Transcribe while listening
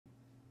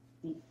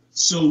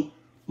So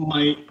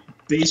my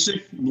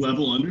basic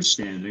level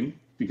understanding,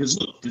 because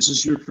look, this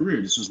is your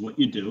career, this is what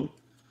you do.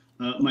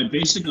 My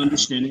basic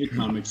understanding of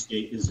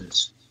Comicsgate is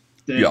this: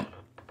 Yeah. that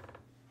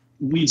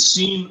we've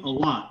seen a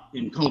lot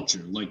in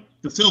culture, like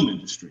the film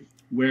industry,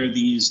 where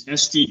these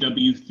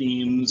SJW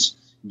themes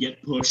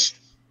get pushed,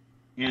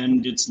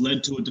 and it's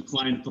led to a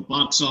decline at the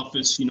box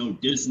office.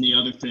 Disney,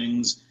 other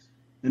things,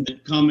 and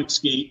that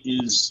Comicsgate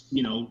is,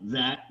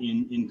 that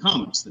in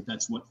comics,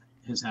 that's what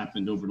has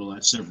happened over the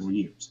last several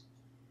years.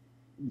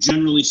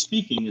 Generally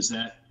speaking, is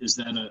that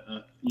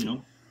a.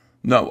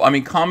 No, I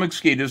mean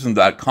Comicsgate isn't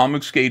that.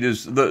 Comicsgate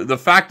is the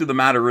fact of the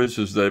matter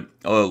is that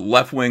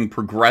left-wing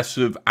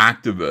progressive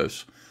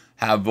activists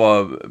have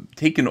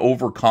taken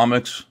over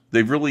comics.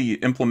 They've really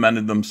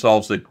implemented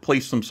themselves. They've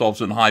placed themselves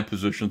in high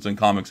positions in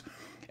comics,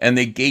 and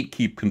they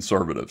gatekeep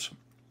conservatives.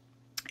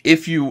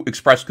 If you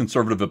express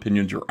conservative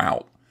opinions, you're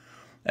out.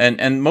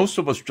 And most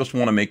of us just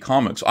want to make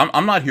comics.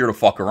 I'm not here to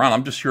fuck around.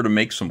 I'm just here to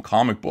make some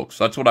comic books.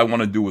 That's what I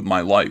want to do with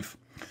my life.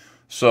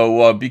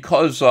 So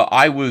because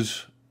I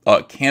was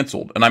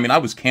canceled, and I mean I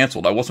was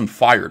canceled. I wasn't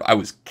fired. I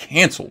was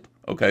canceled.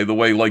 Okay, the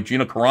way like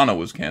Gina Carano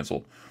was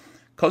canceled.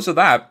 Because of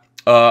that,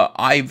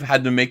 I've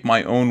had to make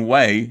my own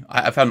way.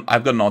 I've got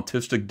an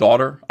autistic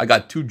daughter. I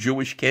got 2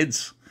 Jewish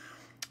kids,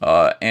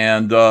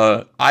 and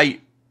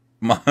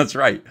that's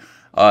right.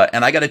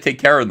 And I got to take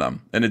care of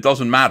them, and it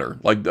doesn't matter.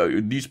 Like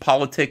these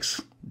politics,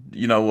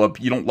 you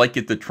don't like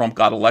it that Trump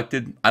got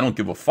elected. I don't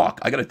give a fuck.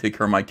 I got to take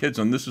care of my kids,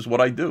 and this is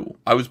what I do.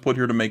 I was put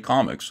here to make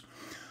comics.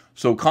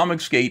 So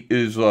Comicsgate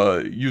is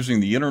using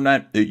the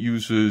internet. It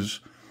uses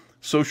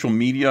social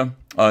media.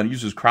 It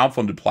uses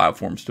crowdfunded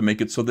platforms to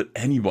make it so that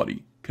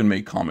anybody can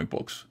make comic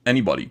books.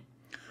 Anybody,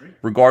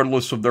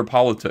 regardless of their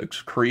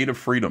politics. Creative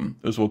freedom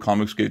is what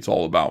Comicsgate's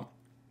all about.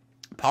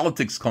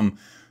 Politics come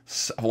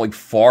like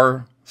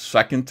far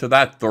second to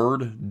that,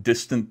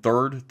 distant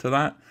third to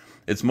that.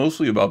 It's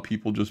mostly about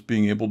people just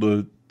being able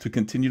to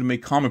continue to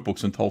make comic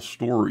books and tell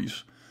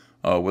stories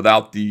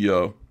without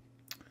having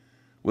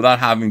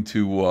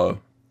to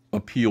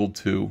appeal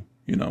to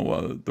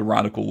the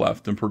radical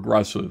left and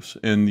progressives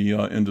in the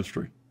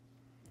industry.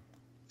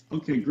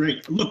 Okay,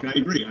 great. Look, I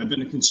agree. I've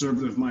been a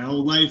conservative my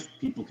whole life.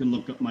 People can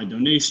look up my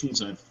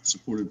donations. I've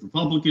supported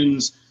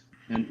Republicans,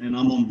 and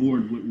I'm on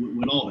board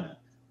with all that.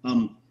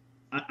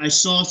 I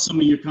saw some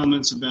of your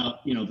comments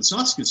about the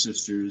Soska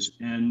Sisters,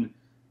 and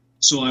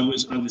so I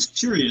was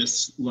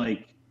curious.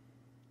 Like,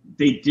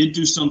 they did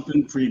do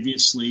something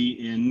previously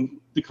in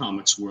the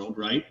comics world,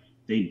 right?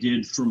 They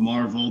did for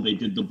Marvel. They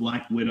did the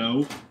Black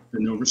Widow, the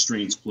No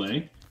Restraints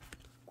play.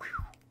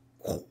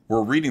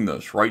 We're reading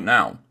this right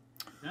now.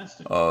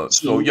 Fantastic.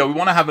 So yeah, we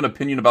want to have an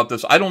opinion about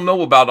this. I don't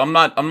know about. I'm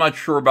not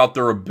sure about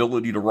their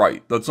ability to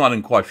write. That's not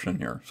in question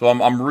here. So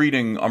I'm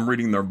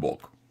reading their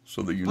book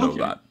so that you know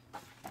that.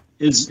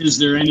 Is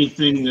there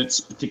anything that's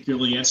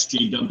particularly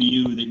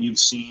SJW that you've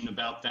seen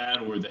about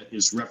that, or that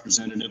is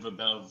representative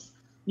of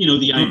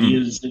the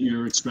ideas that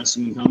you're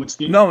expressing in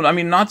Comicsgate? No, I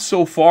mean not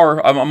so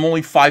far. I'm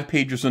only 5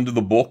 pages into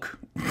the book.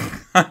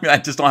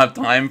 I just don't have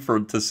time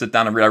to sit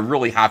down and read. I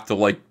really have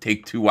to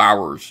take 2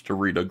 hours to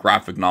read a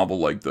graphic novel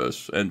like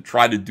this, and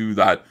try to do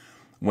that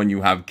when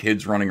you have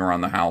kids running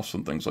around the house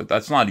and things like that.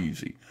 It's not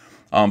easy.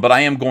 But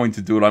I am going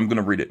to do it. I'm going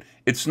to read it.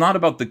 It's not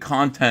about the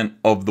content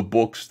of the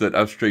books that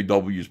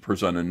SJWs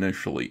present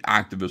initially,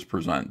 activists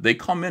present. They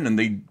come in and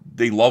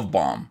they love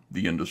bomb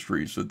the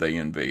industries that they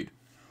invade.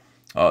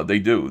 They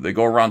do. They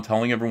go around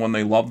telling everyone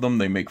they love them.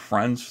 They make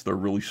friends. They're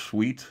really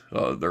sweet.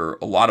 They're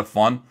a lot of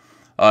fun.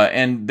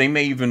 And they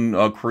may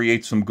even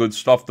create some good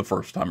stuff the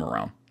first time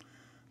around.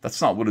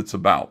 That's not what it's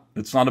about.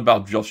 It's not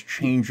about just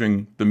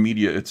changing the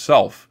media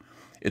itself.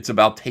 It's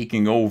about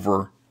taking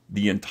over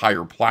the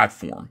entire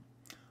platform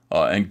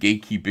and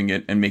gatekeeping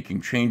it and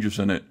making changes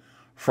in it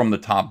from the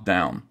top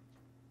down.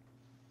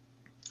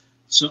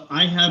 So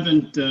I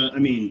haven't,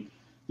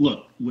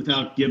 look,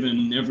 without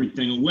giving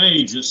everything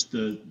away, just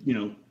the,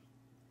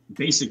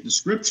 basic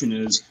description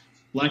is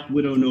Black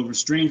Widow No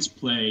Restraints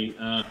play.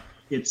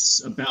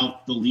 It's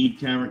about the lead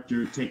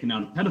character taking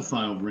out a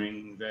pedophile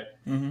ring that,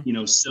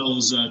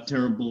 sells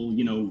terrible,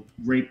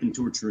 rape and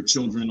torture of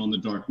children on the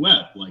dark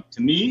web. Like,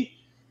 to me,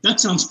 that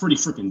sounds pretty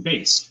freaking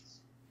based.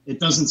 It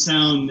doesn't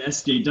sound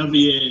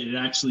SJW. It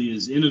actually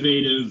is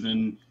innovative.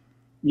 And,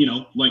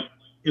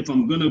 if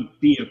I'm going to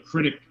be a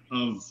critic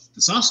of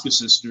the Soska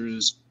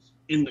Sisters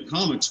in the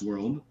comics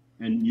world,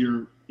 and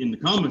you're in the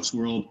comics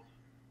world,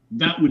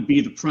 that would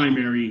be the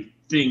primary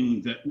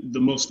thing, that the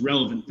most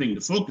relevant thing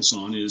to focus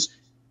on is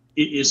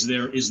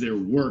their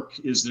work,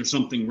 is there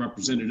something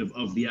representative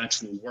of the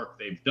actual work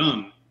they've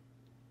done,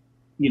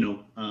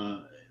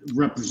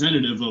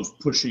 representative of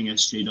pushing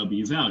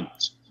SJW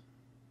values.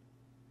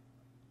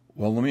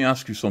 Well, let me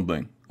ask you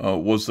something.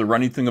 Was there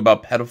anything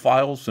about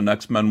pedophiles in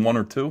X-Men 1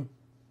 or 2?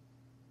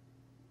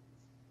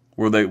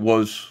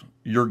 Was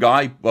your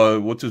guy,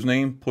 what's his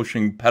name,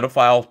 pushing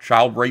pedophile,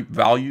 child rape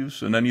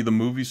values in any of the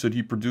movies that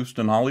he produced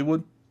in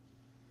Hollywood?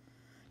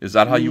 Is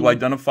that how you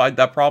identified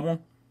that problem?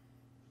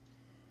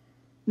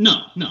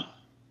 No.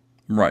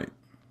 Right.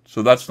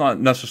 So that's not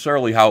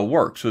necessarily how it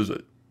works, is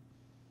it?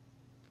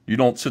 You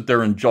don't sit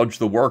there and judge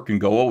the work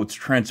and go, oh, it's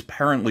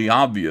transparently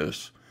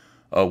obvious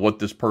what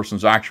this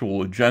person's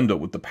actual agenda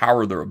with the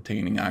power they're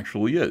obtaining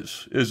actually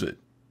is it?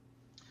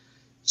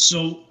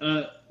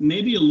 So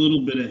maybe a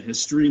little bit of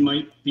history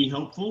might be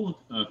helpful.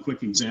 A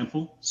quick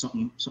example,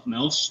 something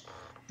else,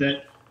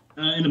 that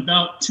in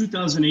about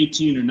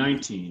 2018 or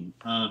 19,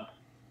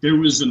 there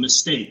was a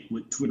mistake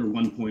with Twitter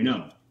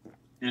 1.0,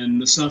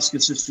 and the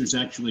Soska Sisters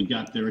actually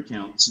got their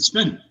account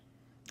suspended.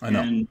 I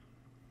know. And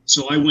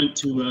so I went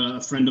to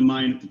a friend of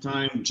mine at the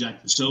time,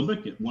 Jack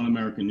Posobiec at One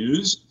American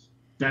News.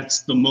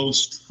 That's the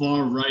most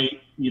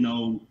far-right,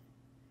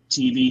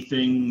 TV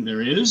thing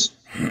there is.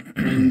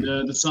 And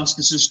the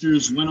Soska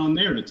Sisters went on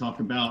there to talk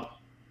about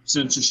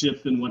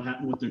censorship and what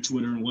happened with their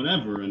Twitter and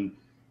whatever. And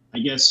I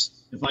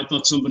guess if I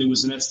thought somebody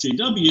was an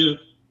SJW,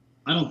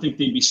 I don't think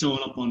they'd be showing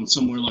up on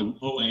somewhere like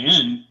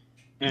OAN.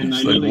 And yes,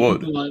 I know they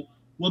would.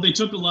 They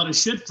took a lot of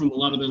shit from a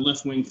lot of their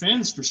left-wing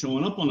fans for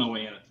showing up on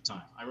OAN at the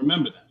time. I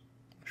remember that.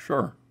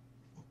 Sure.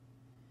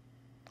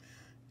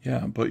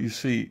 Yeah, but you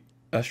see,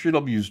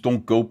 SJWs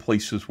don't go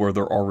places where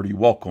they're already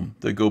welcome.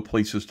 They go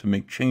places to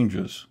make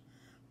changes,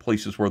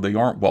 places where they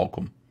aren't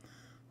welcome.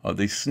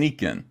 They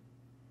sneak in.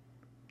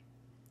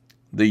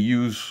 They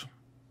use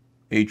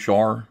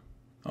HR.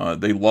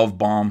 They love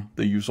bomb.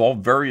 They use all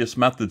various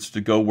methods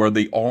to go where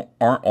they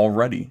aren't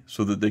already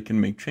so that they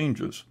can make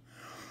changes.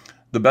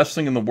 The best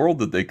thing in the world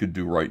that they could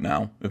do right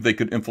now, if they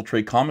could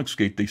infiltrate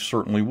Comicsgate, they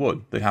certainly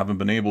would. They haven't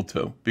been able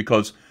to,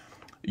 because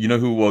you know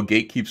who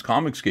gatekeeps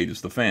Comicsgate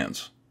is the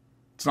fans.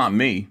 It's not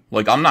me.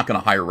 Like, I'm not going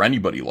to hire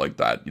anybody like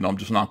that. I'm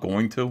just not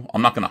going to.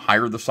 I'm not going to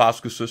hire the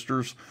Soska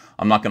Sisters.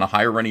 I'm not going to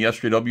hire any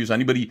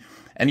SJWs.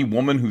 Any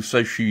woman who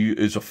says she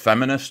is a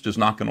feminist is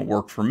not going to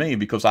work for me,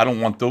 because I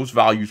don't want those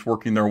values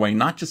working their way,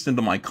 not just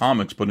into my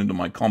comics, but into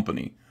my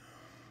company.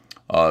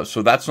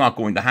 So that's not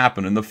going to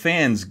happen. And the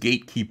fans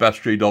gatekeep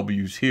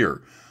SJWs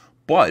here.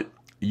 But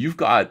you've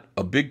got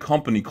a big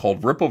company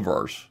called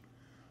Rippaverse,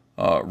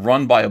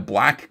 run by a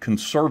black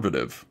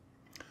conservative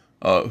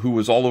who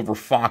was all over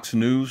Fox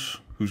News,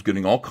 who's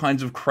getting all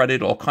kinds of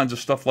credit, all kinds of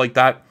stuff like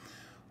that,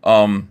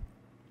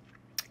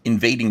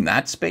 invading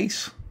that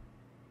space.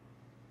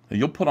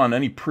 You'll put on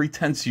any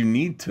pretense you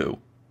need to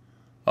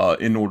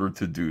in order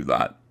to do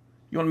that.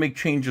 You want to make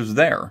changes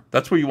there.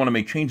 That's where you want to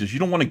make changes. You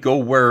don't want to go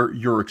where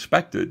you're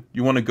expected.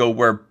 You want to go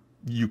where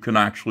you can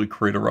actually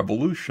create a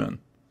revolution,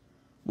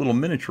 a little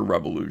miniature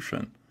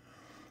revolution.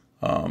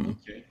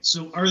 Okay.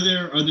 So are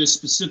there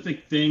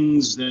specific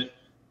things that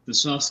the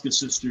Soska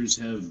Sisters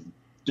have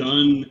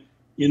done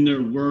in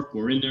their work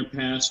or in their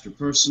past or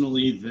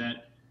personally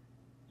that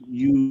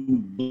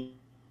you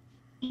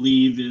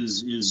believe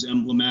is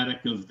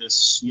emblematic of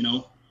this,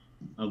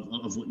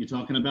 of what you're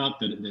talking about,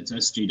 that's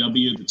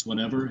SJW, that's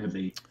whatever? Have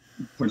they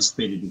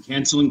participated in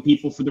canceling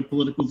people for their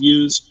political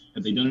views?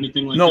 Have they done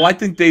anything like that? No, I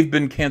think they've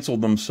been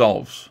canceled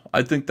themselves.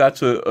 I think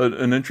that's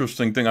an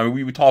interesting thing. I mean,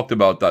 we talked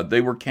about that.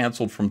 They were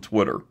canceled from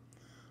Twitter.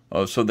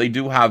 So they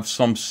do have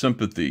some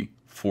sympathy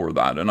for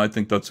that, and I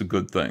think that's a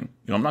good thing.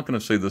 I'm not going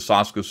to say the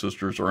Soska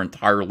Sisters are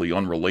entirely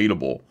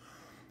unrelatable.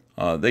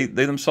 They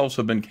themselves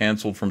have been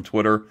canceled from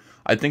Twitter.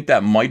 I think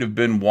that might have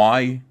been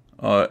why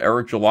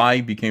Eric July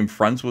became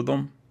friends with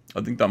them.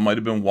 I think that might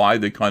have been why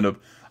they kind of...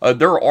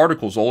 there are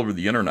articles all over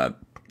the internet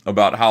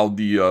about how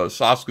the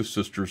Soska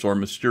Sisters are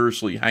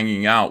mysteriously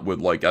hanging out with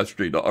like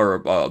SJ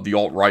or the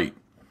alt-right.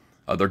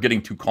 They're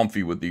getting too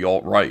comfy with the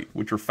alt-right,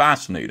 which are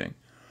fascinating.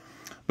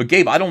 But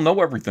Gabe, I don't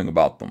know everything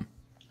about them.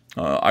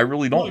 I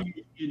really don't. Well,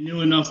 you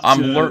knew enough.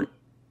 I'm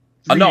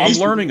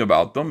learning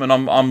about them, and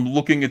I'm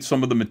looking at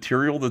some of the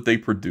material that they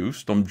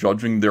produced. I'm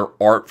judging their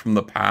art from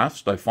the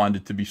past. I find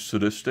it to be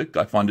sadistic.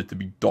 I find it to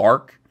be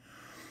dark.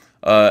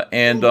 They're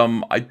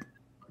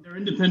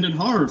independent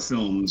horror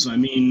films. I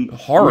mean,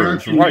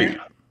 horror, right?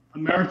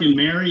 American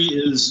Mary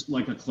is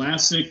like a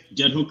classic.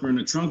 Dead Hooker in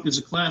a Trunk is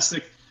a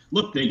classic.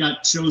 Look, they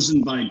got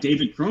chosen by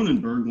David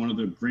Cronenberg, one of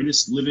the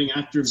greatest living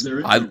actors there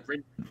is.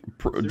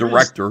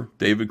 Director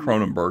David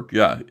Cronenberg,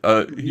 yeah,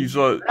 he's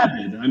a.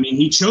 I mean,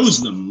 he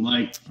chose them.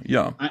 Like,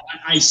 yeah,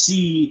 I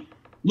see.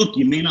 Look,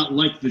 you may not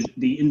like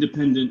the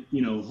independent,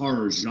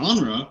 horror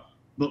genre,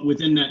 but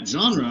within that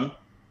genre,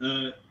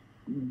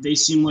 they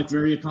seem like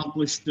very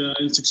accomplished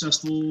and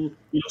successful,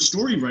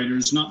 story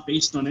writers, not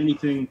based on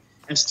anything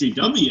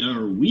SJW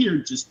or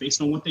weird, just based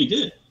on what they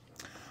did.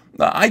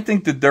 I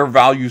think that their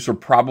values are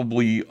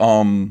probably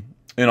in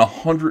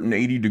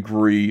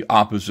 180-degree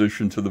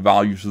opposition to the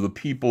values of the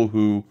people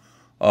who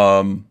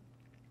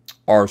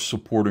are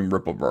supporting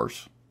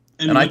Rippaverse.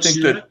 And I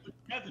think that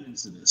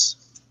evidence of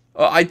this.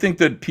 I think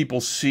that people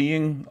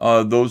seeing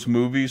those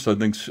movies, I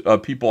think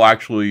people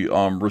actually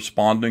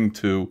responding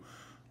to,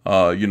 they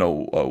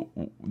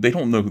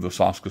don't know who the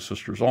Soska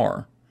Sisters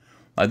are.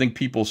 I think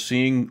people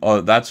seeing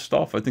that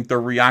stuff, I think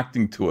they're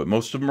reacting to it.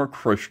 Most of them are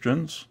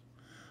Christians.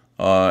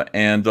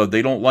 And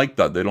they don't like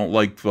that. They don't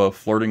like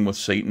flirting with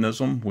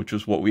Satanism, which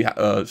is what we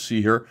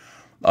see here.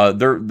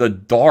 They're the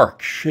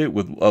dark shit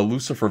with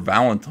Lucifer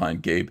Valentine,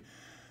 Gabe.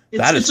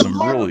 That is some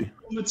really...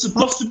 It's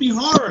supposed to be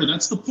horror.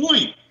 That's the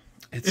point.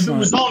 If it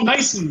was all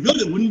nice and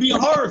good, it wouldn't be a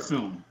horror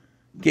film.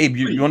 Gabe,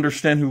 you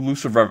understand who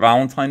Lucifer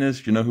Valentine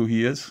is? Do you know who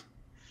he is?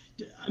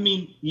 I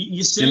mean,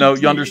 you said...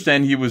 You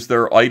understand he was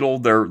their idol,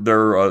 their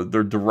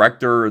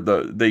director.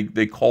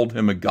 They called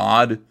him a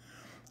god,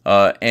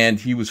 and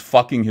he was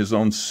fucking his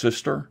own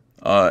sister,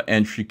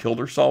 and she killed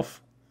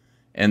herself.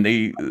 And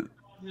they...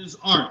 His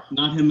art,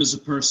 not him as a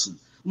person.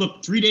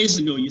 Look, 3 days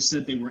ago you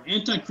said they were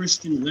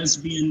anti-Christian,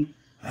 lesbian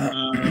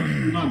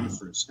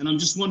pornographers, and I'm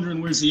just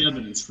wondering where's the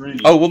evidence for any.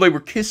 Oh, well, they were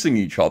kissing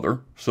each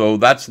other, so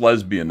that's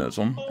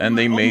lesbianism, and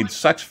they made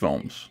sex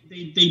films.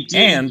 They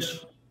did.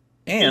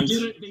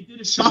 They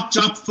did a shock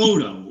jock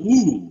photo.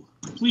 Ooh,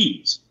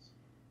 please.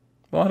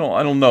 Well,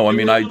 I don't know. I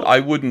mean, I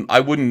wouldn't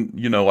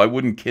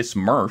kiss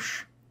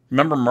Mersh.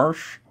 Remember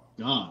Mersh?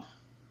 God.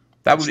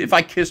 That would, if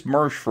I kissed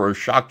Mersh for a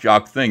shock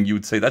jock thing, you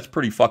would say that's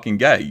pretty fucking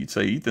gay. You'd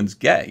say Ethan's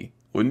gay,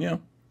 wouldn't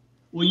you?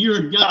 Well,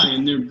 you're a guy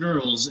and they're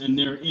girls and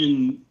they're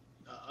in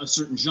a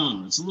certain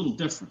genre. It's a little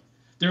different.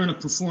 They're in a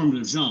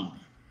performative genre.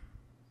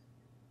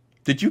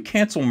 Did you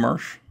cancel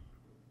Mersh?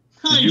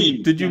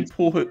 Did you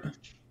pull it?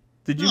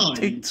 Did you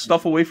take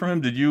stuff away from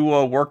him? Did you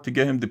work to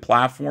get him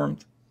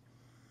deplatformed?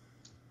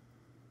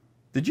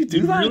 Did you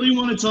do that? You really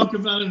want to talk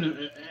about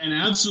an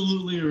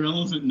absolutely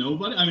irrelevant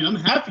nobody? I mean, I'm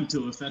happy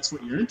to if that's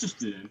what you're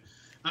interested in.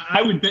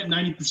 I would bet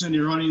 90% of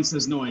your audience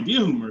has no idea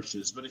who Mersh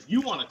is, but if you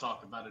want to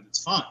talk about it,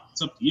 it's fine.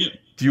 It's up to you.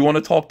 Do you want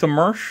to talk to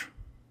Mersh?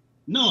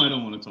 No, I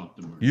don't want to talk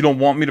to Mersh. You don't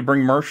want me to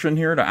bring Mersh in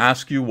here to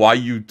ask you why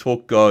you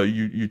took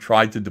you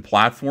tried to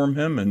deplatform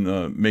him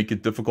and make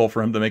it difficult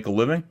for him to make a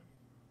living?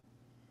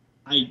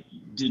 I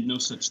did no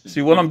such thing.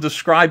 See, what I'm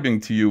describing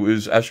to you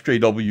is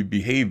SJW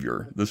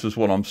behavior. This is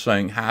what I'm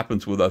saying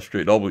happens with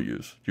SJWs.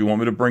 Do you want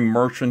me to bring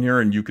Mersh in here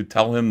and you could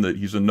tell him that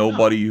he's a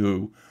nobody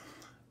who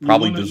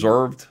probably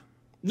deserved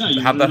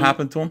to have that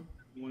happen to him?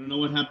 You want to know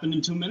what happened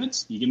in 2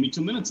 minutes? You give me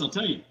 2 minutes, I'll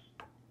tell you.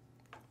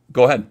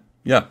 Go ahead.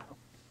 Yeah.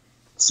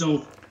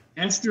 So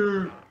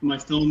after my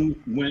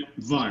film went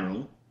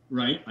viral,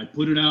 right, I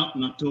put it out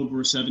in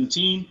October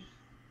 17.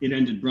 It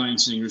ended Bryan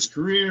Singer's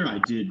career. I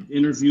did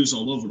interviews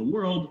all over the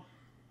world,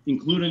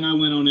 including I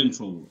went on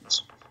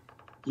InfoWars.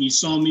 He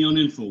saw me on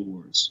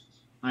InfoWars.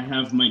 I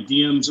have my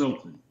DMs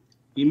open.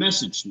 He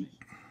messaged me.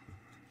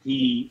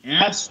 He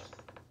asked,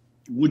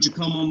 would you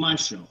come on my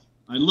show?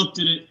 I looked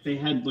at it. They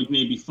had like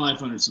maybe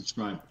 500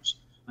 subscribers.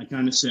 I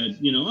kind of said,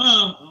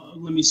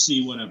 let me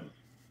see, whatever.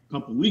 A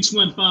couple weeks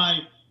went by.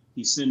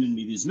 He's sending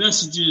me these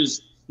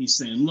messages. He's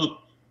saying, look,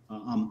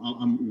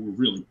 we're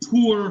really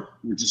poor.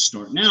 We're just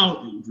starting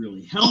out. It would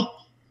really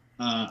help.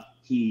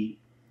 He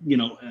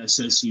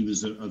says he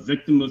was a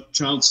victim of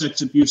child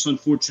sex abuse,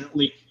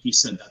 unfortunately. He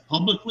said that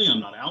publicly.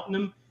 I'm not outing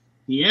him.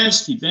 He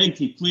asked, he begged,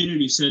 he pleaded.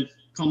 He said,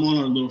 come on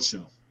our little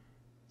show.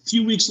 A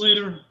few weeks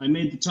later, I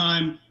made the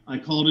time. I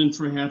called in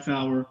for a half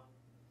hour.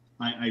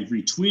 I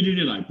retweeted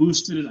it. I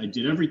boosted it. I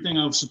did everything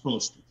I was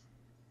supposed to.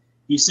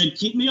 He said,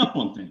 keep me up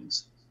on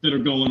things that are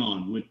going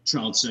on with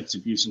child sex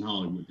abuse in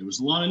Hollywood. There was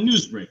a lot of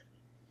news breaking.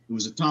 It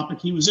was a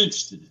topic he was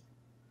interested in.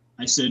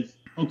 I said,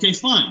 okay,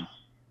 fine.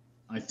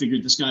 I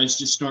figured this guy's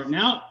just starting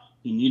out.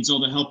 He needs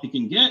all the help he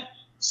can get.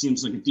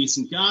 Seems like a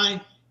decent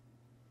guy.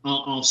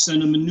 I'll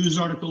send him a news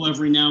article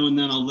every now and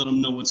then. I'll let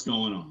him know what's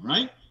going on,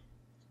 right?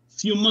 A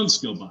few months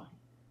go by.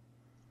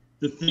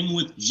 The thing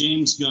with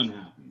James Gunn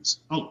happens.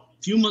 A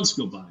few months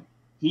go by.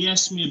 He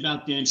asked me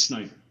about Dan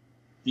Schneider,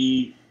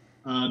 the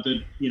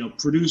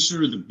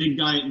producer, the big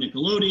guy at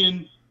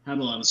Nickelodeon, had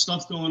a lot of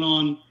stuff going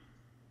on.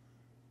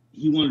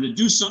 He wanted to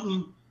do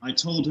something. I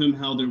told him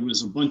how there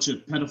was a bunch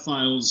of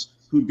pedophiles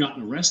who'd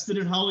gotten arrested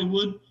at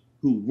Hollywood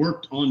who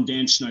worked on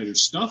Dan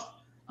Schneider's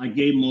stuff. I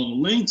gave him all the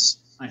links.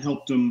 I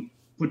helped him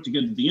put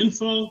together the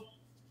info.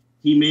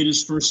 He made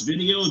his first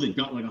video that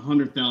got like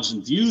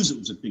 100,000 views. It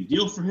was a big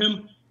deal for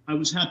him. I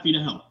was happy to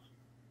help.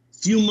 A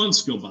few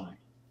months go by.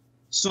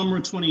 Summer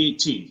of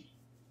 2018.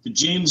 The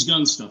James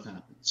Gunn stuff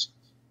happens.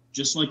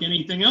 Just like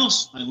anything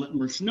else, I let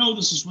Mersh know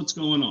this is what's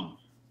going on.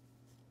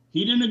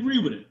 He didn't agree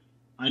with it.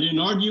 I didn't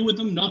argue with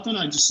him, nothing.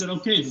 I just said,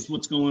 okay, this is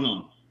what's going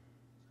on.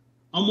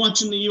 I'm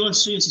watching the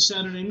UFC. It's a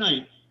Saturday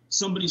night.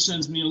 Somebody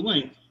sends me a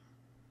link.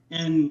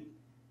 And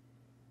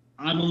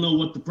I don't know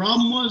what the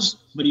problem was,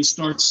 but he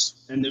starts,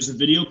 and there's a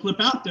video clip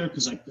out there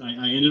because I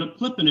ended up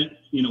clipping it,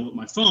 with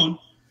my phone,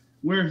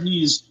 where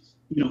he's,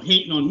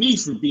 hating on me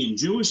for being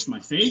Jewish, my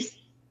faith.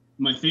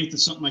 My faith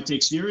is something I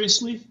take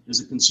seriously as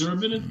a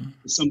conservative,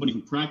 as somebody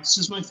who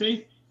practices my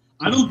faith.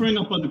 I don't bring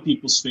up other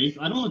people's faith.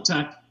 I don't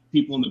attack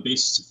people on the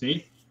basis of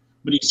faith.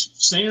 But he's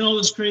saying all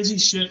this crazy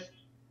shit.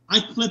 I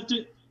clipped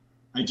it.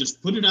 I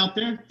just put it out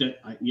there that,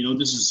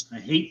 this is a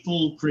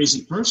hateful,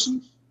 crazy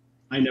person.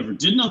 I never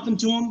did nothing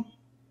to him.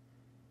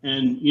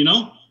 And,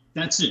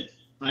 that's it.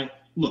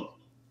 Look,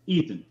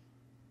 Ethan,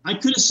 I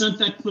could have sent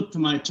that clip to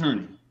my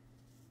attorney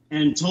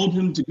and told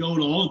him to go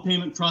to all the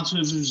payment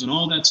processors and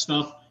all that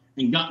stuff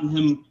and gotten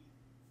him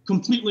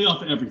completely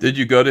off of everything. Did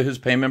you go to his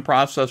payment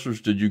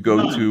processors? Did you go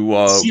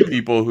to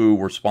people who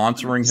were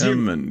sponsoring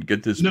him and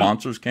get his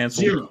sponsors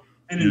canceled? Zero.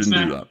 And in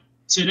fact,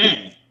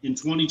 today, in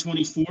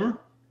 2024,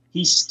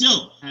 He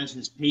still has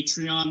his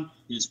Patreon,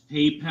 his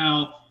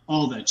PayPal,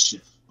 all that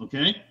shit,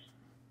 okay?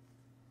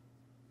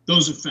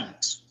 Those are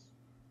facts.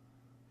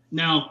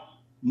 Now,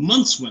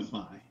 months went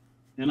by,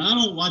 and I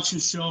don't watch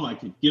his show. I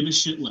could give a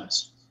shit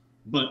less.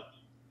 But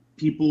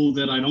people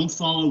that I don't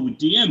follow would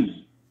DM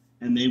me,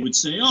 and they would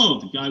say, oh,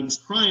 the guy was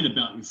crying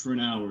about you for an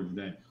hour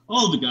today.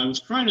 Oh, the guy was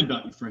crying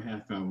about you for a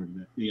half hour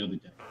the other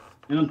day.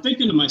 And I'm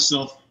thinking to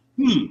myself,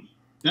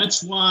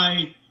 that's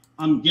why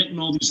I'm getting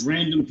all these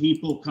random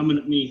people coming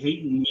at me,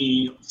 hating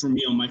me for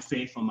me on my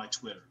faith on my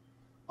Twitter.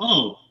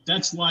 Oh,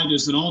 that's why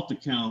there's an alt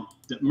account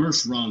that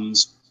Mersh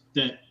runs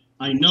that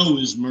I know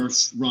is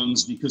Mersh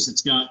runs because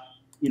it's got,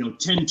 10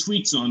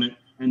 tweets on it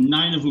and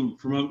 9 of them are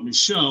promoting the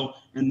show.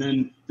 And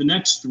then the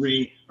next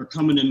 3 are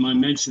coming in my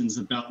mentions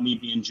about me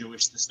being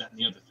Jewish, this, that, and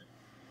the other thing.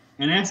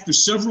 And after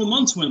several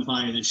months went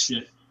by of this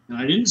shit, and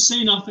I didn't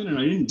say nothing and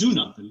I didn't do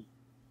nothing,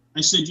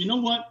 I said, you know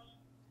what?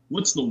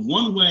 What's the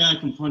one way I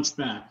can punch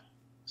back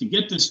to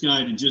get this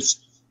guy to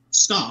just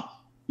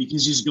stop?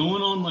 Because he's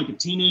going on like a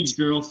teenage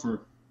girl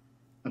for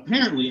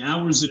apparently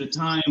hours at a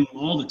time,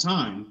 all the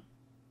time,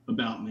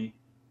 about me.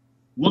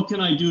 What can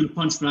I do to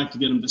punch back to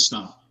get him to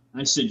stop?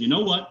 I said, you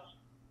know what?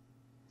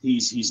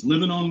 He's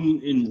living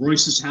in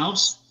Royce's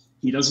house.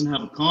 He doesn't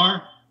have a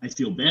car. I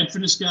feel bad for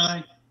this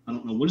guy. I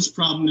don't know what his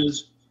problem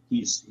is.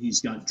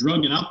 He's got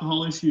drug and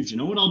alcohol issues. You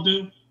know what I'll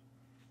do?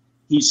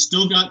 He's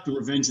still got the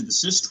Revenge of the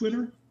Sis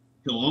Twitter.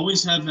 He'll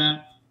always have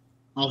that.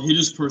 I'll hit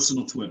his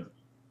personal Twitter.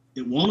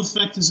 It won't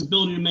affect his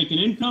ability to make an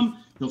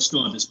income. He'll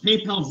still have his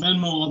PayPal,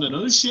 Venmo, all that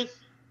other shit.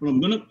 But I'm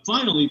going to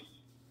finally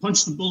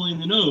punch the bully in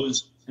the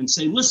nose and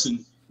say,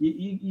 listen,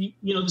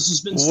 this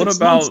has been 6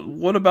 months.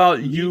 What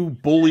about you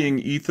bullying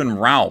Ethan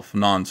Ralph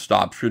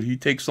nonstop? Should he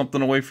take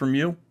something away from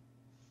you?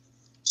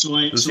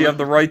 Does he have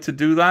the right to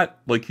do that?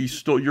 Like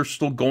you're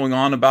still going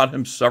on about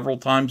him several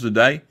times a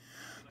day?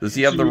 Does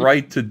he have the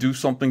right to do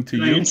something to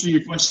you? Can I answer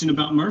your question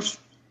about Mersh?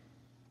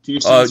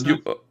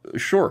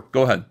 Sure,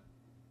 go ahead.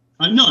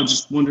 No, I'm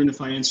just wondering if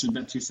I answered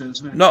that to your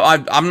satisfaction. No,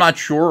 I'm not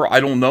sure. I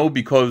don't know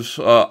because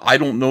I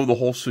don't know the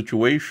whole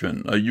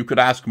situation. You could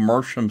ask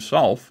Mersh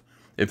himself.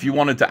 If you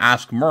wanted to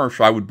ask Mersh,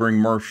 I would bring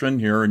Mersh in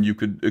here and you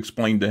could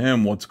explain to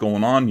him what's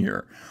going on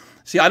here.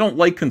 See, I don't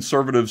like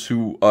conservatives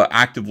who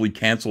actively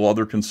cancel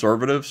other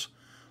conservatives.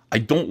 I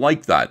don't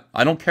like that.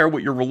 I don't care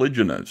what your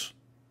religion is.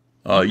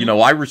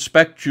 I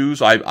respect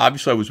Jews. I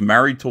was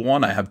married to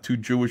one. I have 2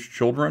 Jewish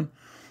children.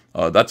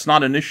 That's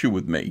not an issue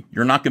with me.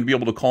 You're not going to be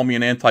able to call me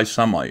an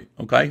anti-Semite,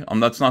 okay?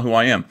 That's not who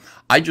I am.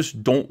 I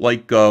just don't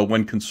like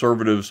when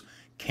conservatives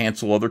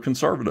cancel other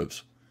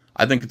conservatives.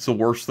 I think it's the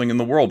worst thing in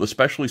the world,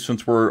 especially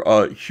since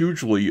we're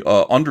hugely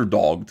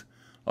underdogged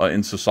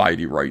in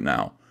society right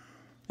now.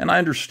 And I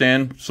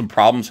understand some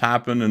problems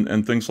happen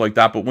and things like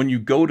that, but when you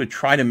go to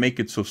try to make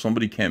it so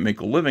somebody can't make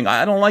a living,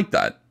 I don't like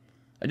that.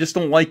 I just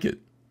don't like it.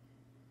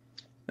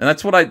 And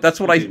that's what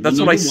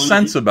I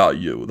sense about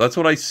you. That's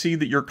what I see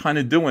that you're kind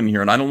of doing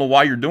here, and I don't know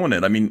why you're doing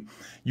it. I mean,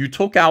 you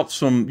took out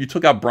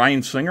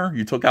Bryan Singer,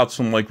 you took out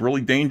some like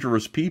really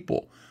dangerous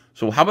people.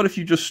 So how about if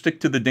you just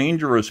stick to the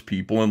dangerous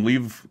people and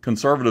leave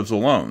conservatives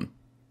alone?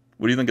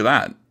 What do you think of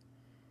that?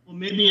 Well,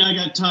 maybe I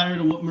got tired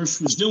of what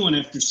Mersh was doing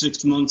after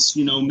 6 months,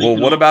 Well,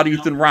 what about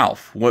Ethan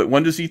Ralph?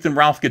 When does Ethan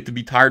Ralph get to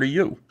be tired of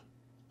you?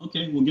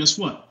 Okay, well, guess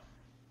what?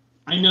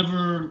 I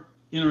never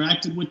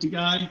interacted with the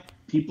guy.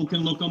 People can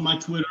look on my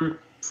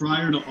Twitter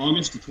prior to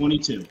August of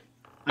 22.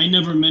 I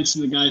never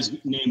mentioned the guy's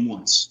name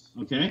once,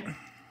 okay?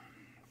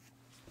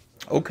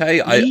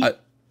 Okay, wait.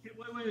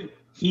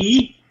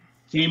 He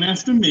came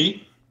after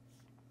me.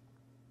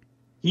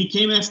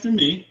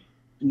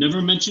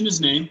 Never mentioned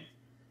his name.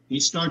 He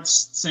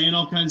starts saying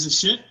all kinds of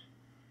shit.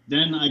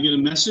 Then I get a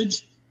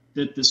message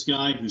that this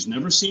guy who's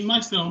never seen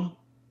my film,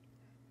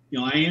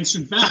 I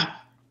answered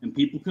back, and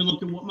people can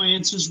look at what my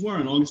answers were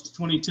in August of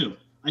 22.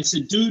 I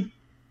said, dude,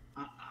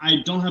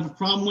 I don't have a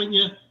problem with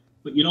you,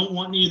 but you don't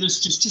want any of this.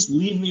 Just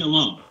leave me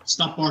alone.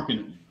 Stop barking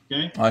at me,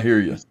 okay? I hear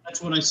you.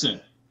 That's what I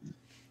said.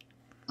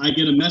 I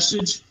get a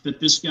message that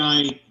this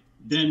guy,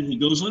 then he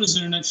goes on his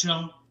internet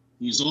show.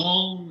 He's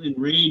all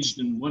enraged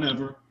and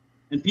whatever.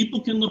 And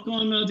people can look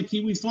on the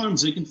Kiwi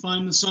Farms. They can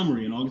find the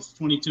summary in August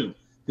 22.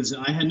 Because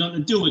I had nothing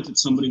to do with it.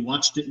 Somebody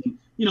watched it and,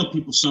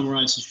 people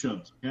summarize the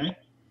shows, okay?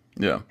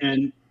 Yeah.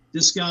 And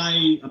this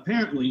guy,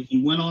 apparently,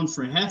 he went on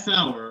for a half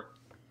hour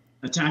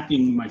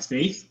attacking my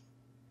faith,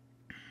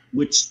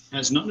 which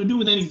has nothing to do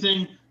with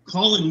anything,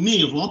 calling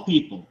me, of all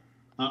people,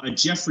 a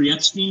Jeffrey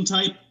Epstein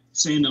type,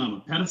 saying that I'm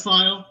a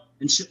pedophile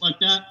and shit like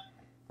that.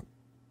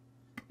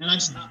 And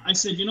I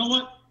said, you know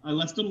what? I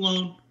left it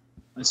alone.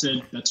 I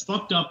said, that's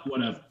fucked up,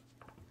 whatever.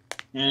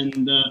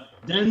 And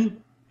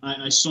then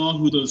I saw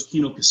who those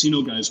Kino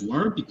Casino guys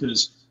were,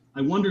 because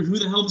I wondered who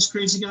the hell this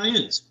crazy guy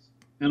is.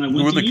 And I went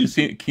who are to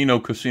the Kino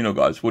Casino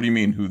guys? What do you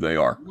mean who they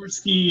are?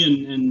 Worski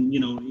and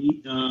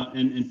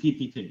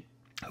PPP.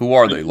 Who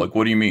are they? Like,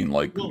 what do you mean?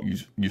 Like, well,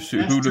 you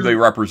see, who do they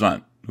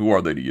represent? Who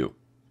are they to you?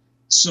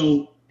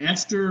 So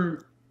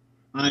after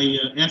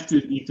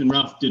Ethan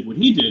Ralph did what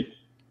he did,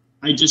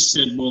 I just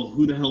said, well,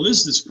 who the hell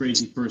is this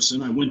crazy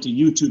person? I went to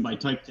YouTube, I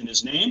typed in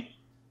his name,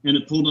 and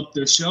it pulled up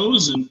their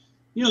shows, and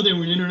they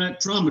were an internet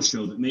drama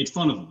show that made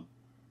fun of them.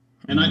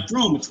 And I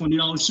throw them a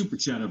 $20 super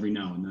chat every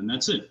now and then.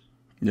 That's it.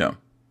 Yeah.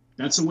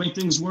 That's the way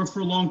things were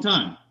for a long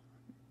time.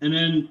 And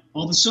then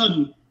all of a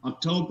sudden,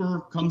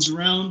 October comes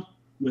around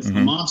with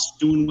Hamas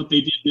doing what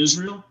they did in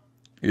Israel.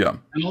 Yeah.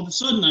 And all of a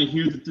sudden, I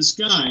hear that this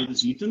guy,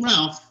 this Ethan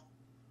Ralph,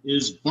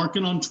 is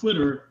barking on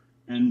Twitter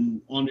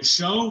and on his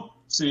show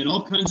saying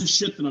all kinds of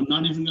shit that I'm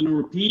not even going to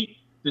repeat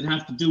that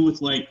have to do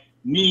with like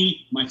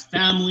me, my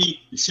family,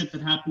 the shit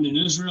that happened in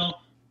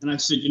Israel. And I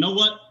said, you know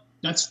what?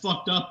 That's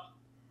fucked up.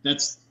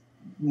 That's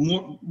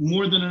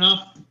more than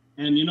enough.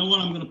 And you know what?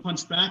 I'm going to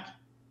punch back.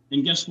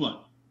 And guess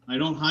what? I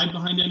don't hide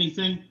behind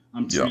anything.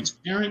 I'm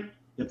transparent.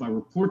 If I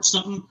report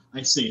something,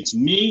 I say it's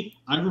me.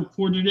 I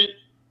reported it.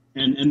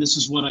 And this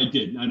is what I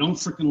did. I don't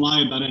freaking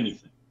lie about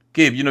anything.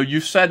 Gabe, you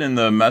said in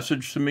the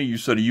message to me, you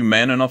said, are you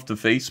man enough to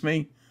face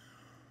me?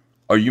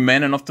 Are you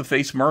man enough to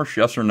face Mersh?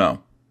 Yes or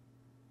no?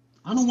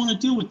 I don't want to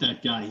deal with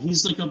that guy.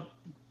 He's like a...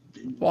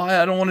 Well,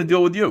 I don't want to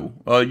deal with you.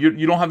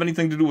 You don't have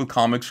anything to do with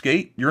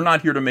Comicsgate. You're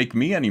not here to make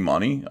me any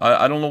money.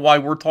 I don't know why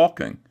we're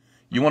talking.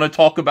 You want to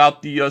talk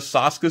about the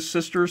Soska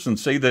Sisters and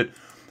say that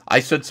I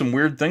said some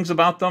weird things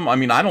about them? I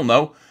mean, I don't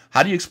know.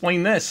 How do you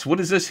explain this? What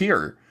is this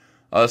here?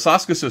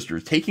 Soska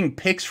Sisters taking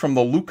pics from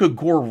the Luca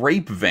Gore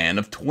rape van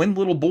of twin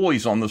little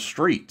boys on the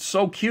street.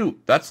 So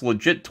cute. That's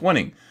legit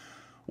twinning.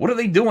 What are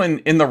they doing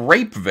in the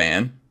rape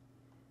van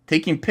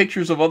taking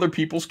pictures of other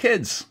people's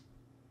kids?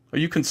 Are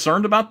you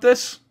concerned about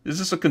this? Is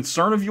this a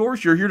concern of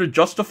yours? You're here to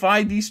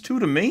justify these two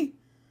to me?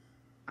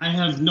 I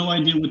have no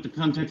idea what the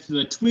context of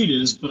that tweet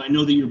is, but I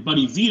know that your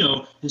buddy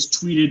Vito has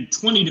tweeted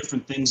 20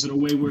 different things that are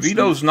way worse.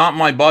 Vito's not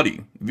my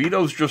buddy.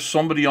 Vito's just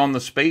somebody on the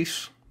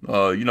space.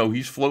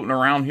 He's floating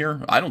around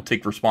here. I don't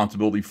take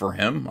responsibility for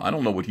him. I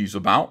don't know what he's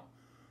about.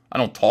 I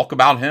don't talk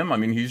about him. I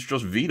mean, he's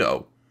just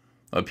Vito.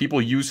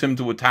 People use him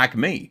to attack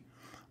me.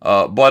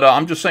 But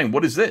I'm just saying,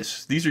 what is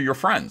this? These are your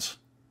friends.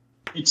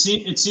 It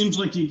seems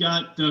like you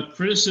got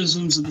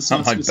criticisms of the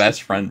Soska Sisters. My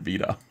best friend,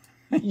 Vito.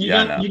 You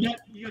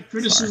got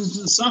criticisms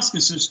of the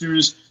Soska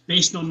Sisters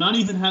based on not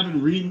even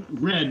having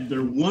read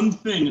their one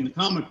thing in the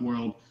comic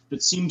world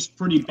that seems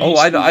pretty basic. Oh,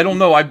 I don't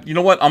know. You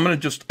know what?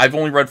 I've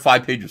only read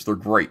 5 pages. They're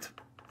great.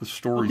 The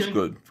story's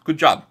good. Good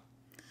job.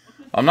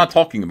 Okay. I'm not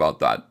talking about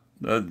that.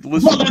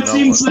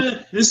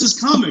 This is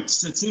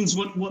comics. That seems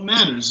what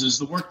matters is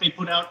the work they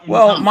put out.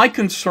 My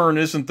concern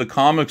isn't the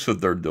comics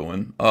that they're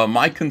doing.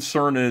 My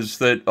concern is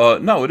that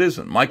no, it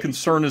isn't. My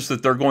concern is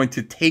that they're going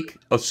to take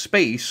a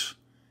space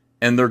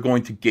and they're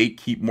going to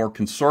gatekeep more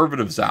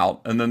conservatives out,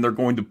 and then they're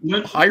going to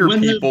hire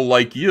people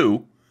like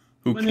you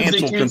who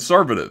cancel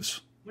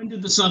conservatives. When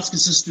did the Soska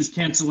Sisters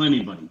cancel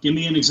anybody? Give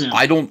me an example.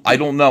 I don't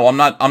know.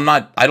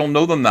 I don't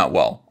know them that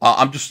well.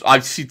 I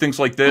see things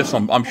like this.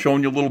 I'm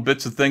showing you little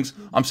bits of things.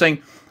 I'm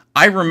saying,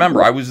 I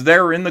remember I was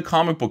there in the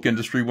comic book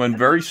industry when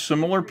very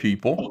similar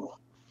people,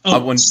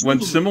 people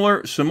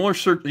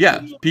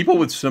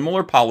with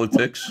similar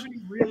politics.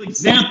 Real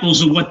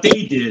examples of what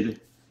they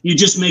did. You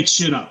just make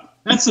shit up.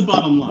 That's the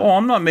bottom line. Well,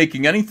 I'm not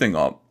making anything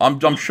up. I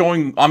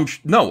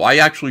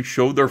actually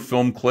show their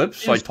film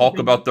clips. I talk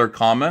about their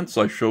comments.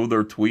 I show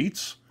their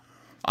tweets.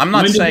 I'm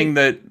not saying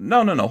that...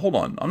 No, hold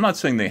on. I'm not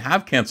saying they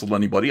have canceled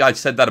anybody. I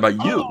said that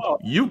about you.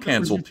 You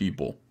canceled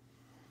people.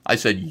 I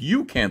said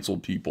you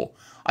canceled people.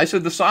 I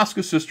said the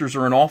Soska Sisters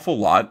are an awful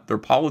lot. Their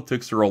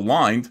politics are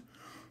aligned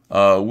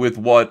with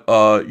what,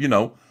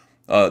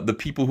 the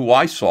people who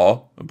I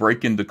saw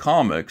break into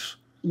comics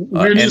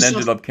and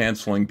ended up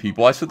canceling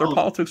people. I said their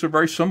politics are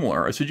very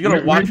similar. I said, you got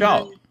to watch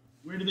out.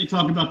 Where do they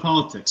talk about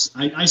politics?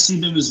 I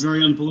see them as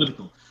very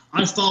unpolitical.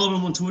 I followed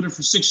them on Twitter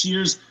for 6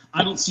 years.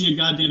 I don't see a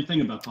goddamn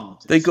thing about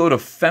politics. They go to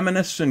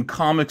feminists in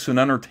comics and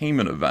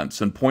entertainment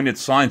events and point at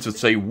signs that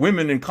say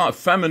women in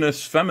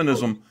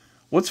feminism.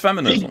 What's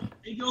feminism?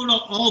 They go to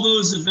all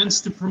those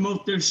events to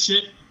promote their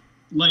shit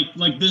like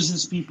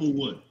business people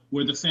would,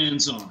 where the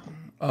fans are.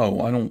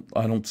 Oh,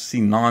 I don't see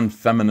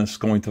non-feminists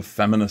going to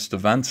feminist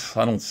events.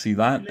 I don't see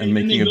that and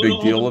making a big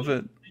deal of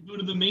it. They go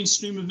to the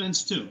mainstream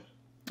events too.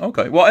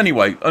 Okay. Well,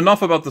 anyway,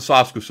 enough about the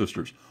Soska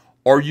Sisters.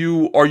 Are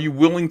you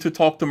willing to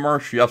talk to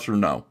Mersh? Yes or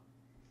no?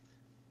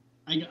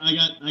 I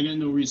got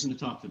no reason to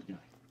talk to the guy.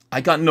 I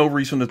got no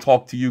reason to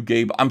talk to you,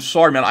 Gabe. I'm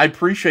sorry, man. I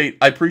appreciate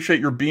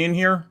your being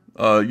here.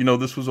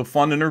 This was a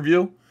fun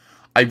interview.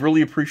 I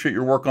really appreciate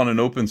your work on An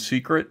Open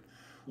Secret.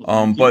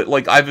 But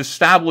like I've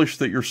established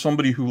that you're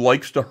somebody who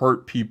likes to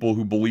hurt people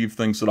who believe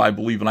things that I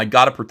believe, and I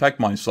got to protect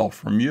myself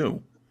from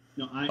you.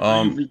 No,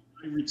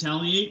 I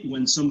retaliate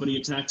when somebody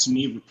attacks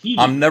me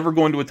repeatedly. I'm never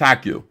going to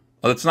attack you.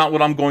 That's not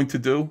what I'm going to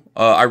do.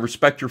 I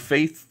respect your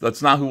faith.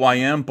 That's not who I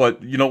am.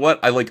 But you know what?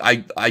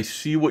 I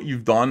see what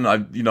you've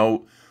done.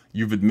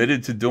 You've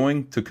admitted to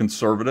doing to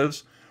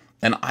conservatives,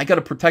 and I got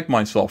to protect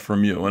myself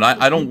from you. And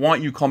I don't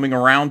want you coming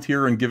around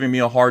here and giving me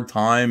a hard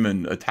time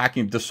and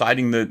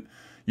deciding that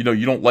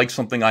you don't like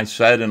something I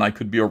said and I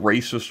could be a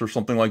racist or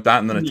something like that,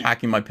 and then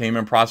attacking my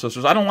payment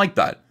processors. I don't like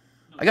that.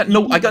 I got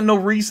no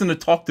reason to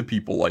talk to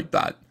people like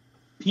that.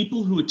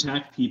 People who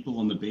attack people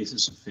on the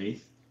basis of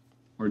faith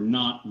are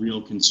not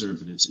real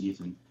conservatives,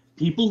 Ethan.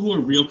 People who are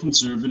real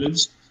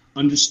conservatives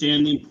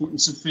understand the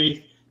importance of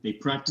faith. They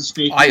practice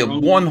faith. I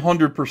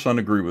 100%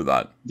 agree with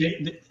that.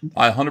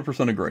 I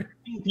 100% agree.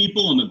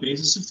 People on the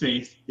basis of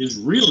faith is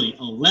really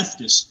a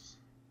leftist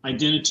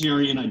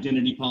identitarian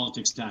identity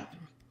politics tactic.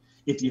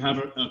 If you have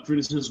a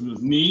criticism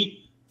of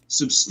me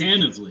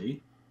substantively,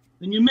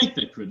 then you make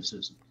that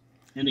criticism.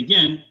 And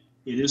again,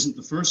 it isn't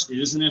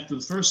after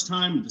the first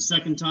time or the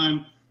second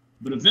time,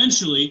 but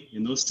eventually,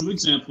 in those two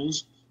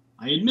examples,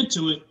 I admit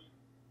to it,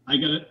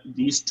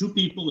 these two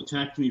people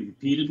attacked me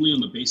repeatedly on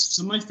the basis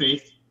of my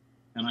faith,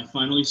 and I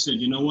finally said,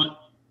 you know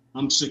what?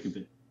 I'm sick of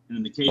it. And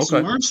in the case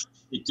of Mersh,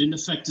 it didn't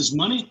affect his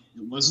money.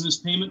 It wasn't his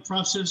payment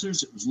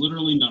processors. It was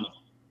literally none of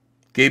them.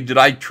 Gabe, did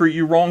I treat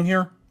you wrong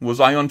here? Was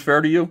I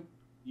unfair to you?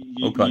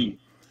 You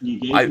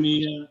gave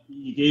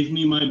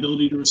me my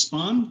ability to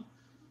respond,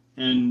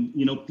 and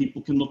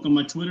people can look on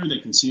my Twitter. They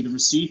can see the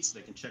receipts.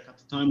 They can check out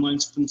the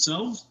timelines for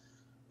themselves.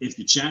 If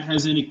the chat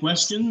has any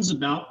questions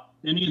about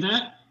any of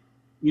that,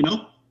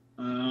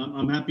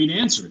 I'm happy to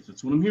answer it.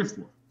 That's what I'm here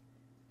for.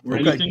 Or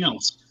anything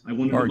else. I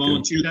wanted to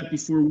volunteer that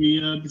before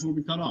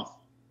we cut off.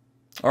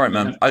 All right,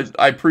 man.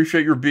 I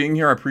appreciate your being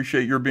here. I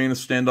appreciate your being a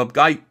stand-up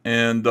guy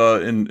and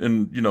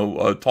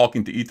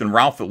talking to Ethan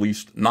Ralph, at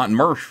least, not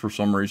Mersh for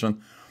some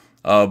reason.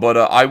 But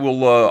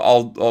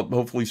I'll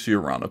hopefully see you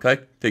around. Okay,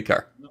 take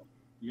care.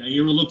 Yeah,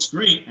 Yaira looks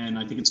great, and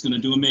I think it's going to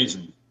do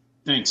amazing.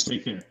 Thanks.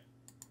 Take care.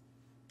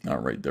 All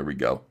right, there we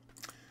go.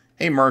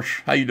 Hey,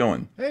 Mersh, how you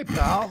doing? Hey,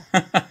 pal.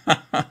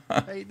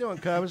 How you doing,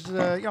 cuz?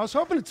 I was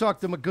hoping to talk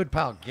to my good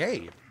pal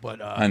Gabe,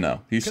 but I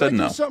know he said no.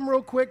 Can I do something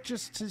real quick?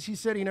 Just since he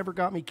said he never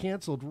got me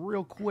canceled,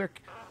 real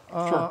quick.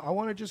 Sure. I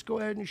want to just go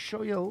ahead and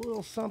show you a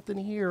little something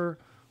here.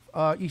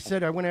 He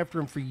said I went after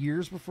him for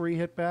years before he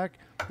hit back.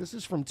 This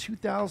is from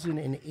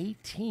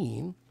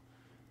 2018.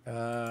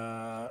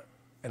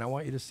 And I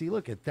want you to see,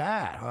 look at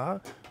that, huh?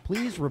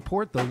 Please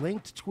report the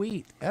linked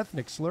tweet,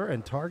 ethnic slur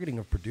and targeting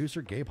of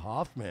producer Gabe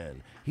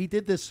Hoffman. He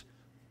did this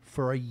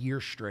for a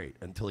year straight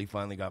until he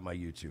finally got my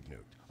YouTube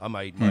nuked on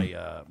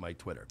my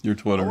Twitter. Your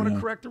Twitter. I want to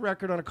correct the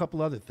record on a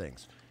couple other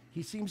things.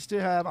 He seems to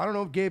have, I don't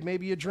know if Gabe,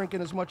 maybe you're drinking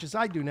as much as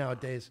I do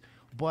nowadays,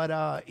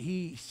 but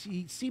he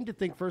seemed to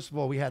think, first of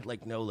all, we had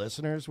like no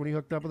listeners when he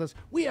hooked up with us.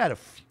 We had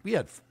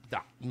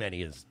not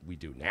many as we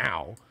do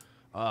now,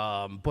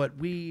 but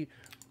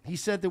he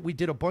said that we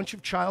did a bunch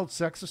of child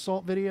sex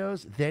assault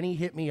videos. Then he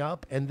hit me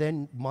up, and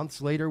then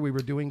months later we were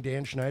doing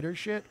Dan Schneider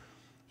shit.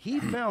 He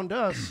found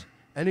us,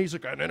 and he's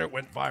like, and then it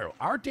went viral.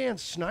 Our Dan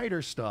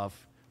Schneider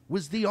stuff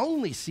was the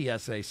only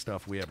CSA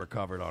stuff we ever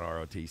covered on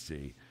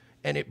ROTC,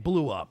 and it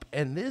blew up.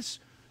 And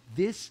this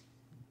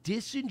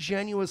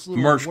disingenuous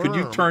little Mersh, worm, could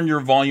you turn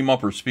your volume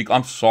up or speak?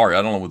 I'm sorry,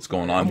 I don't know what's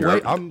going on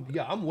here.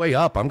 I'm way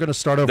up. I'm going to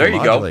start over. There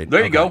you go.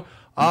 There you go.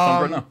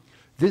 Right now.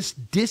 This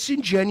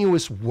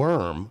disingenuous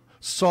worm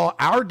saw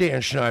our Dan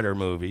Schneider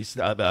movies,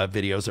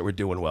 videos that were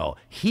doing well.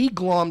 He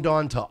glommed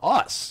on to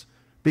us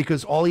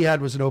because all he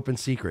had was an open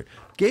secret.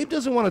 Gabe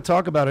doesn't want to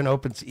talk about an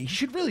open secret. He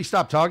should really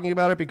stop talking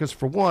about it because,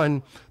 for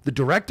one, the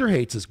director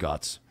hates his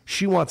guts.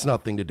 She wants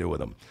nothing to do with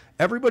him.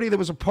 Everybody that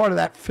was a part of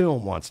that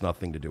film wants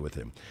nothing to do with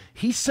him.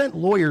 He sent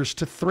lawyers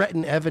to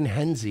threaten Evan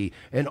Henze,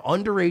 an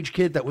underage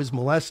kid that was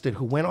molested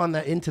who went on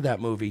into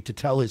that movie to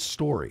tell his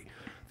story.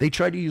 They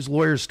tried to use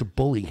lawyers to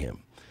bully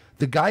him.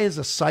 The guy is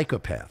a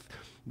psychopath.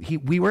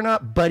 We were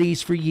not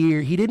buddies for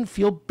years. He didn't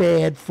feel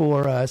bad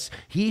for us.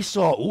 He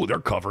saw, oh, they're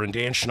covering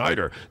Dan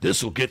Schneider.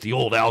 This will get the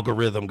old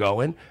algorithm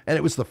going. And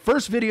it was the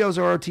first videos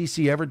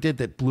ROTC ever did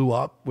that blew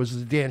up was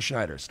the Dan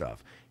Schneider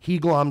stuff. He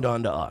glommed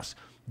onto us.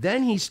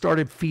 Then he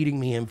started feeding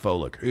me info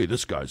like, hey,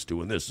 this guy's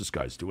doing this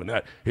guy's doing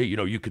that. Hey,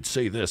 you could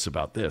say this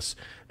about this.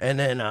 And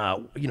then,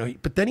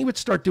 but then he would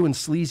start doing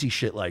sleazy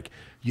shit like,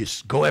 you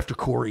go after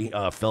Corey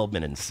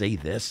Feldman and say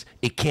this.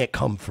 It can't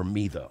come from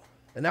me, though.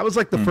 And that was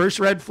like the first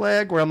red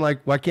flag where I'm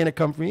like, why can't it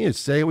come from you?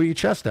 Say it with your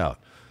chest out.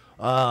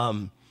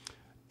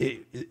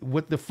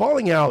 With the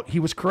falling out, he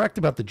was correct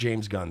about the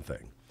James Gunn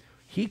thing.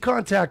 He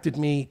contacted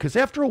me because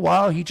after a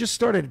while, he just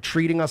started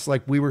treating us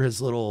like we were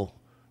his little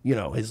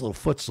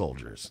foot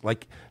soldiers.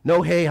 Like,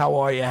 no, hey, how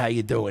are you? How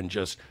you doing?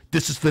 Just,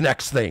 this is the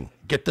next thing.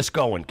 Get this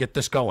going. Get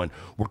this going.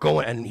 We're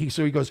going. And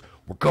he goes,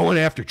 we're going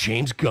after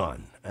James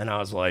Gunn. And I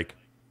was like,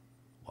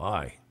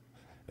 why?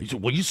 He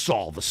said, well, you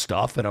saw the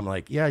stuff. And I'm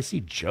like, yeah, I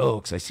see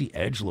jokes. I see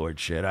edgelord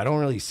shit. I don't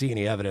really see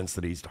any evidence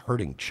that he's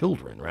hurting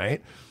children,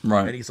 right?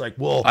 Right. And he's like,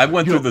 well, I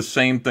went through the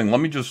same thing. Let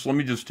me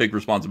just take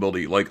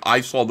responsibility. Like,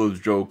 I saw those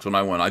jokes and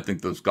I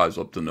think this guy's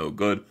up to no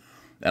good.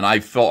 And I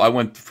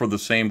went for the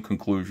same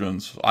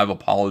conclusions. I've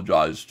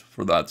apologized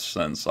for that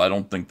sense. I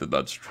don't think that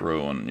that's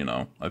true. And,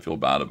 I feel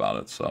bad about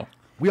it. So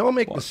we all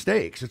make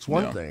mistakes. It's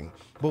one thing.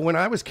 But when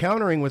I was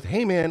countering with,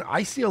 hey, man,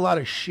 I see a lot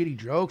of shitty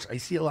jokes. I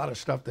see a lot of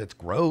stuff that's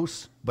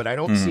gross, but I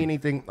don't see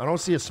anything. I don't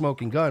see a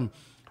smoking gun.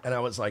 And I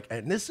was like,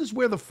 and this is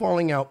where the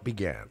falling out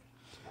began.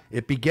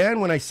 It began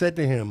when I said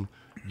to him,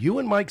 you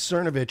and Mike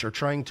Cernovich are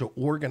trying to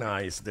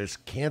organize this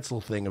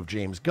cancel thing of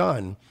James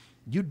Gunn.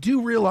 You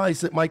do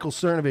realize that Michael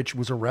Cernovich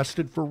was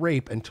arrested for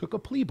rape and took a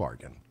plea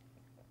bargain.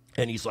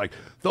 And he's like,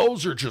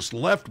 those are just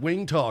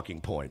left-wing talking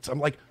points.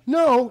 I'm like,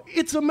 no,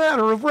 it's a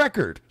matter of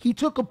record. He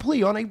took a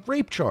plea on a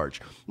rape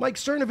charge. Mike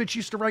Cernovich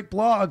used to write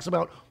blogs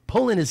about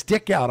pulling his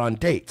dick out on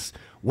dates.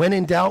 When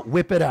in doubt,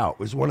 whip it out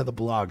was one of the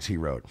blogs he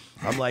wrote.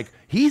 I'm like,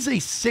 he's a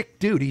sick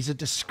dude. He's a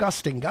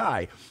disgusting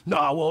guy.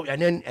 No, well,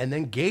 and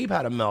then Gabe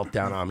had a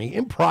meltdown on me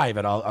in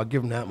private. I'll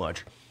give him that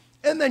much.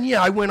 And then,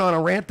 yeah, I went on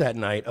a rant that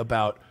night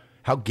about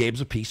how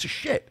Gabe's a piece of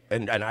shit.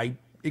 And I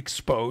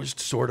exposed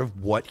sort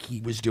of what he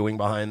was doing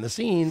behind the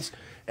scenes,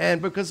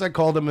 and because I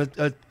called him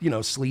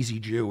a sleazy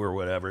Jew or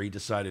whatever, he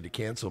decided to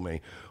cancel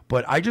me.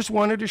 But I just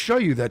wanted to show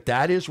you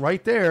that is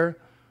right there,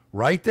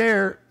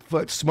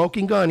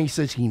 smoking gun. He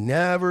says I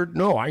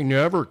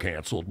never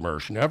canceled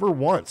Mersh, never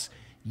once.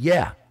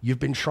 Yeah, you've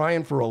been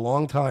trying for a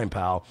long time,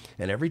 pal.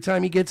 And every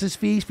time he gets his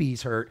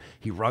fees hurt,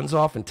 he runs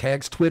off and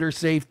tags Twitter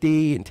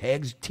safety and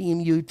tags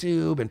Team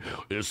YouTube. And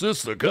is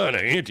this the kind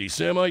of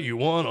anti-Semite you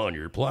want on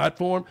your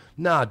platform?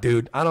 Nah,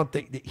 dude, I don't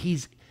think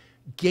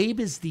Gabe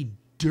is the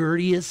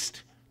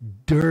dirtiest,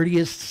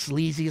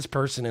 sleaziest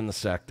person in the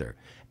sector.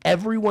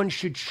 Everyone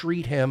should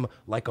treat him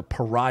like a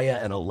pariah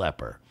and a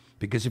leper.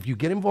 Because if you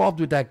get involved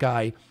with that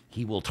guy,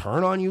 he will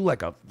turn on you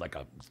like a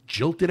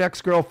jilted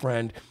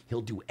ex-girlfriend.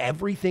 He'll do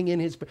everything in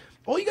his...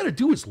 All you got to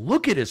do is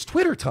look at his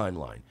Twitter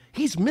timeline.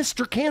 He's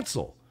Mr.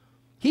 Cancel.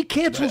 He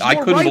cancels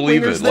more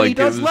right-wingers than he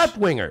does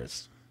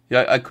left-wingers.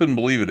 Yeah, I couldn't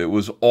believe it. It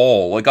was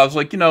all... I was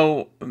like,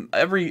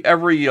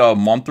 every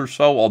month or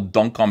so, I'll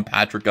dunk on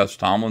Patrick S.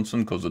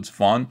 Tomlinson because it's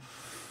fun.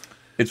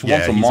 It's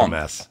once a month. A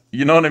mess.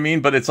 You know what I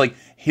mean? But it's like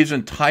his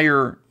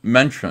entire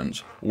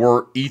mentions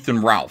were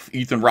Ethan Ralph.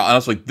 And I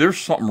was like, there's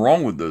something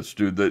wrong with this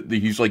dude. That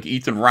he's like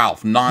Ethan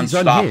Ralph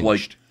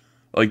nonstop.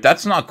 Like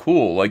that's not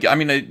cool. Like, I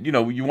mean,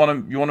 you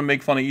want to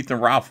make fun of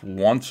Ethan Ralph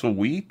once a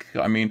week.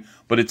 I mean,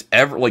 but it's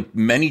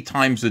many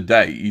times a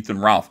day, Ethan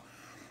Ralph.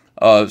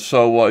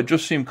 So it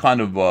just seemed kind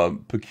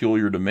of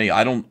peculiar to me.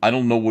 I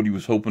don't know what he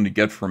was hoping to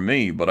get from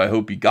me, but I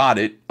hope he got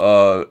it.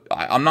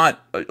 I'm not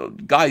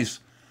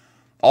guys.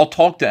 I'll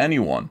talk to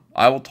anyone.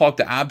 I will talk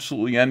to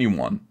absolutely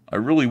anyone. I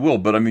really will.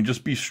 But I mean,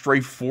 just be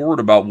straightforward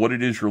about what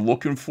it is you're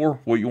looking for,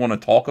 what you want to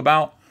talk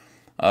about.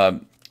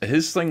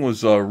 His thing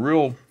was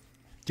real.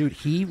 Dude,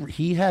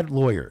 he had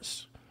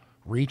lawyers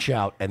reach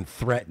out and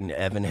threaten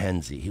Evan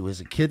Henze. He was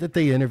a kid that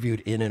they interviewed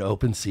in an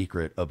open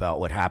secret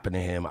about what happened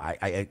to him.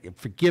 I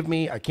forgive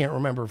me, I can't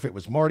remember if it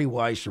was Marty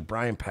Weiss or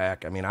Brian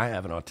Pack. I mean, I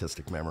have an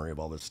autistic memory of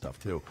all this stuff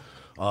too.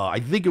 I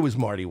think it was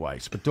Marty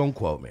Weiss, but don't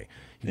quote me.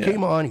 He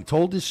came on, he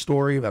told his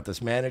story about this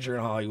manager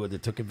in Hollywood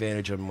that took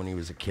advantage of him when he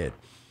was a kid.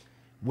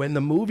 When the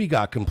movie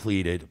got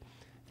completed,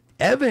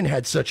 Evan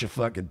had such a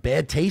fucking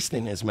bad taste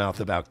in his mouth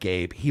about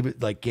Gabe.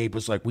 Gabe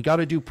was like, we got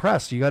to do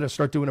press. You got to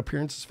start doing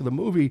appearances for the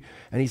movie.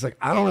 And he's like,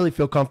 I don't really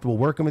feel comfortable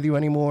working with you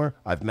anymore.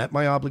 I've met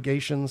my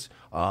obligations.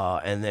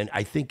 And then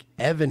I think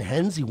Evan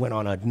Henze went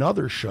on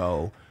another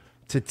show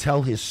to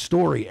tell his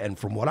story. And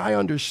from what I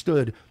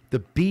understood, the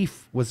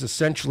beef was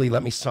essentially,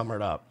 let me sum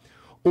it up.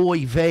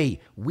 Oy vey,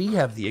 we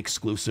have the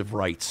exclusive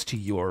rights to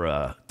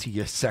your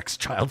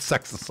child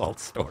sex assault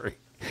story.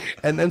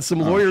 And then some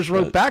lawyers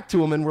wrote back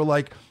to him and were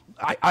like,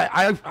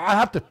 I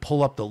have to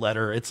pull up the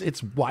letter.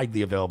 It's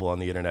widely available on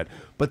the internet.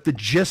 But the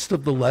gist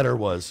of the letter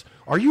was,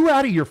 are you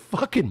out of your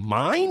fucking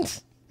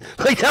mind?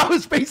 Like, that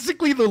was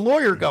basically the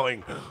lawyer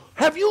going,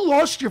 have you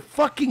lost your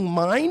fucking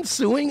mind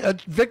suing a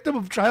victim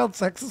of child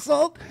sex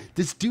assault?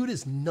 This dude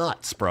is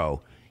nuts,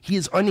 bro. He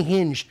is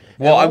unhinged.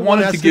 Well, I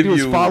wanted to give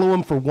you follow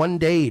him for one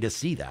day to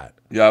see that.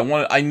 Yeah, I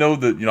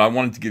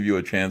wanted to give you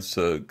a chance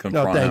to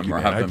confront him or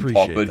have him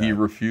talk, but he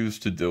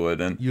refused to do it.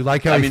 And you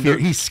like how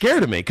he's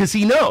scared of me because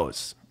he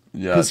knows.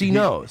 Yeah, because he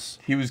knows.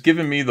 He was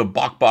giving me the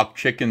bok bok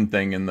chicken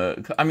thing in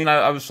the. I mean,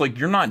 I was like,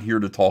 you're not here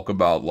to talk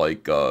about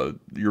like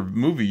your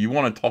movie. You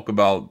want to talk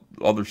about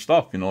other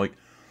stuff, like.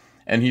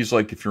 And he's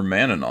like, if you're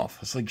man enough.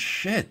 I was like,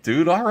 shit,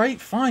 dude. All right,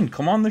 fine,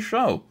 come on the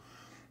show.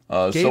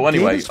 So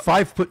anyway, Gabe is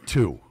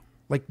 5'2".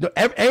 Like,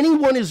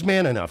 anyone is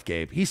man enough,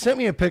 Gabe. He sent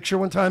me a picture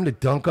one time to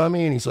dunk on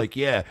me, and he's like,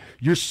 yeah,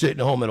 you're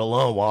sitting home and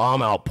alone while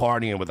I'm out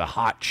partying with a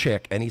hot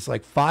chick. And he's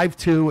like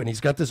 5'2", and he's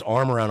got this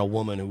arm around a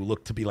woman who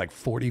looked to be like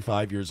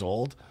 45 years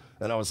old.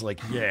 And I was like,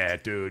 yeah,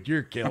 dude,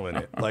 you're killing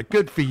it. Like,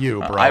 good for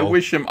you, bro. I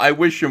wish him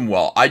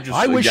well.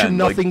 I wish him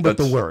nothing but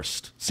the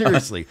worst.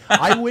 Seriously.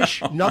 I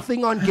wish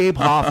nothing on Gabe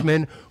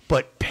Hoffman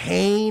but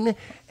pain,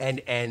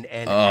 and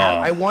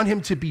I want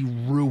him to be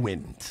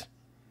ruined.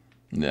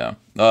 Yeah.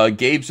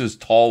 Gabe's as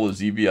tall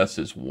as EBS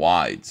is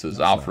wide, says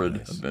That's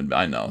Alfred. Nice.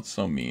 I know, it's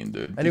so mean,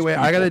 dude. Anyway,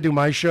 I got to do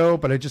my show,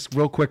 but I just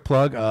real quick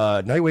plug,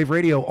 Nightwave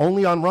Radio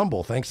only on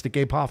Rumble, thanks to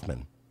Gabe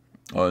Hoffman.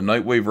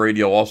 Nightwave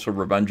Radio, also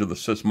Revenge of the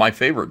Sis, my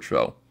favorite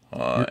show.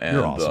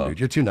 You're awesome,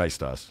 dude. You're too nice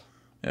to us.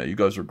 Yeah, you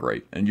guys are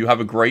great. And you have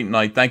a great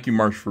night. Thank you,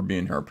 Mersh, for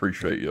being here.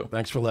 Appreciate you.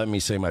 Thanks for letting me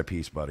say my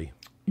piece, buddy.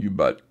 You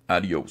bet.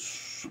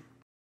 Adios.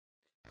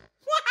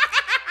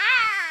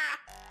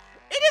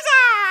 It is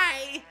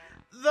I,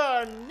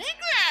 the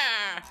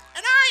Nigger,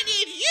 and I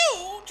need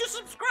you to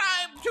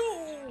subscribe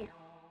to,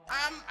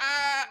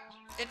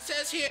 it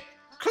says here,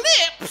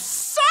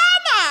 Clips